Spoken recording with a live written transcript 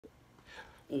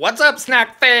What's up,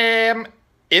 snack fam?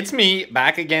 It's me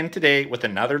back again today with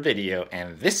another video,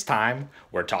 and this time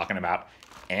we're talking about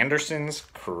Anderson's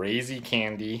Crazy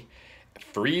Candy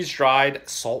freeze-dried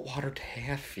saltwater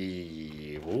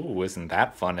taffy. Ooh, isn't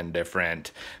that fun and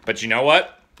different? But you know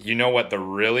what? You know what the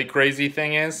really crazy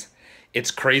thing is?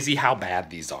 It's crazy how bad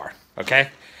these are, okay?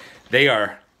 They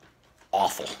are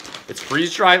awful. It's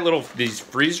these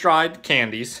freeze-dried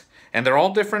candies, and they're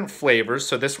all different flavors.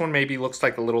 So this one maybe looks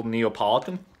like a little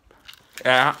Neapolitan.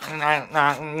 Don't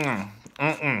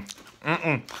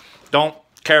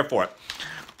care for it.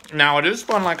 Now it is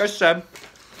fun, like I said,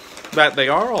 that they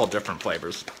are all different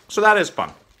flavors. So that is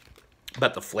fun.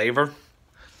 But the flavor,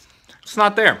 it's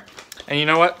not there. And you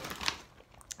know what?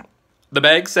 The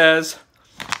bag says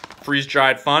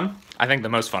freeze-dried fun. I think the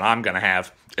most fun I'm gonna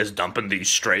have is dumping these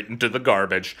straight into the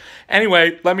garbage.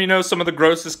 Anyway, let me know some of the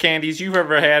grossest candies you've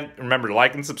ever had. Remember to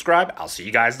like and subscribe. I'll see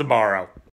you guys tomorrow.